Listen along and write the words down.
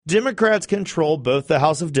Democrats control both the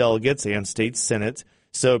House of Delegates and state Senate,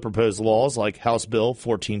 so proposed laws like House Bill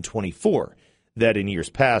 1424, that in years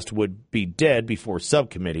past would be dead before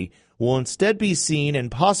subcommittee, will instead be seen and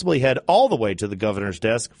possibly head all the way to the governor's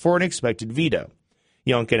desk for an expected veto.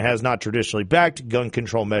 Youngkin has not traditionally backed gun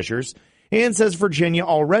control measures and says Virginia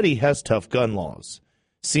already has tough gun laws.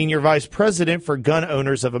 Senior Vice President for Gun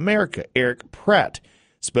Owners of America, Eric Pratt,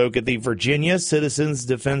 spoke at the Virginia Citizens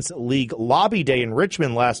Defense League Lobby Day in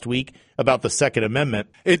Richmond last week about the Second Amendment.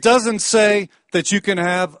 It doesn't say that you can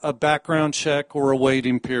have a background check or a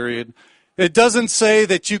waiting period. It doesn't say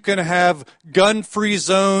that you can have gun-free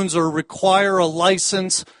zones or require a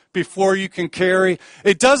license before you can carry.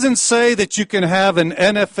 It doesn't say that you can have an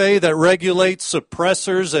NFA that regulates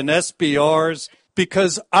suppressors and SBRs,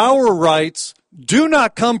 because our rights do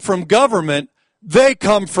not come from government, they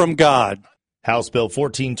come from God. House Bill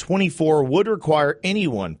 1424 would require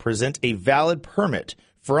anyone present a valid permit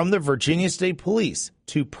from the Virginia State Police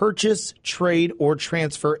to purchase, trade, or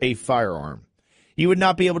transfer a firearm. You would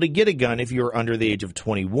not be able to get a gun if you are under the age of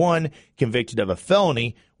 21, convicted of a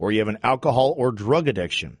felony, or you have an alcohol or drug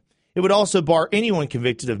addiction. It would also bar anyone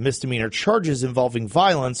convicted of misdemeanor charges involving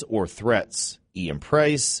violence or threats. Ian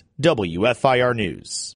Price, WFIR News.